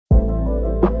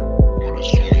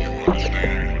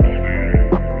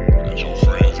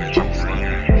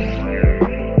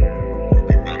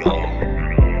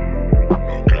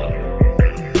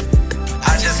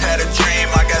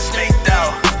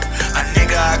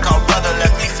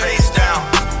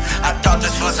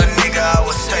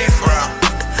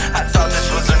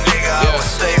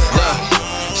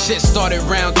Shit started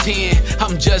round 10,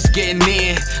 I'm just getting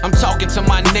in. I'm talking to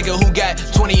my nigga who got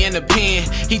 20 in the pen.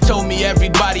 He told me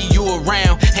everybody you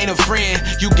around ain't a friend.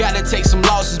 You gotta take some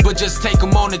losses, but just take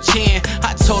them on the chin.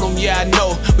 I told him, yeah, I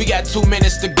know, we got 2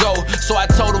 minutes to go. So I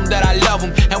told him that I love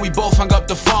him, and we both hung up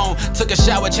the phone. Took a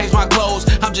shower, changed my clothes,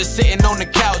 I'm just sitting on the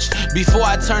couch. Before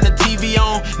I turned the TV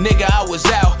on, nigga, I was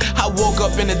out. I woke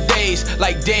up in a daze,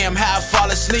 like damn, how I fall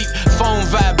asleep. Phone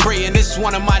vibrating, it's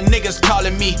one of my niggas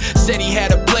calling me. Said he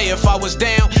had a play, if I was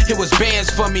down, it was bands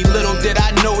for me. Little did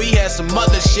I know he had some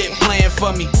other shit playing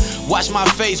for me. Watch my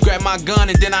face, grab my gun,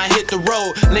 and then I hit the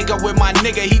road. Link up with my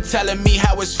nigga, he telling me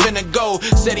how it's finna go.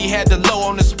 Said he had the low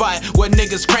on the spot, where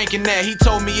niggas cranking at. He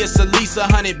told me it's at least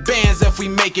 100 bands if we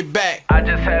make it back. I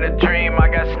just had a dream, I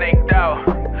got snaked out.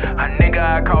 A nigga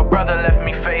I called brother left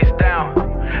me face down.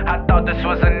 I thought this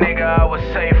was a nigga I was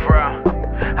safe from.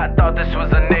 I thought this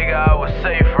was a nigga I was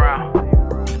safe from.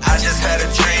 I just had a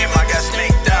dream, I got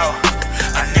snaked out.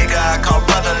 A nigga I called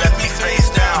brother left me face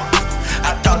down.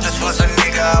 I thought this was a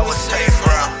nigga I was safe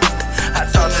from. I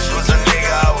thought this was a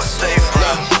nigga I was safe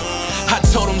from. I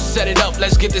told him set it up,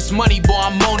 let's get this money, boy,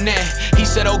 I'm on that. He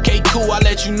said okay cool, I'll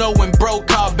let you know when bro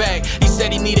called back. He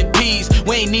said he needed peas,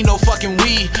 we ain't need no fucking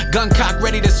weed. Gun cock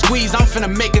ready to squeeze, I'm finna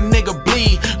make a nigga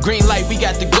bleed. Green light, we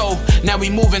got to go, now we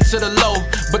moving to the low.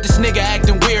 But this nigga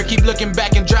acting weird, keep looking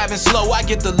back and driving slow. I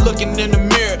get the looking in the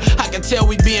mirror, I can tell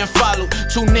we being followed.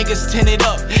 2 niggas tinted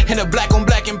up, in a black on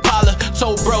black Impala.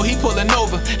 Told bro he pulling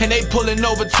over, and they pulling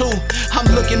over too. I'm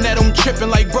looking at him tripping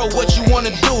like bro, what you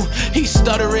wanna do? He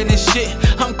stuttering and shit,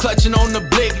 I'm clutching on the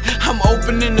blick. I'm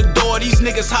opening the door, these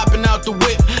niggas hopping out the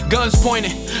whip. Guns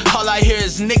pointing, all I hear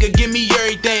is nigga give me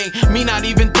everything. Me not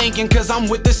even thinking cause I'm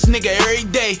with this nigga every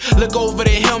day. Look over to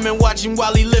him and watch him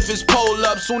while he lift his pole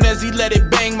up. Soon as he let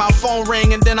it bang, my phone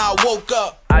rang and then I woke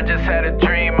up. I just had a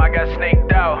dream, I got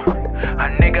snaked out. A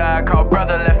nigga I called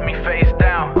brother left me face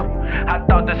down. I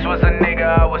thought this was a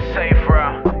nigga I was safe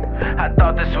from. I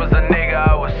thought this was a nigga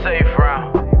I was safe from.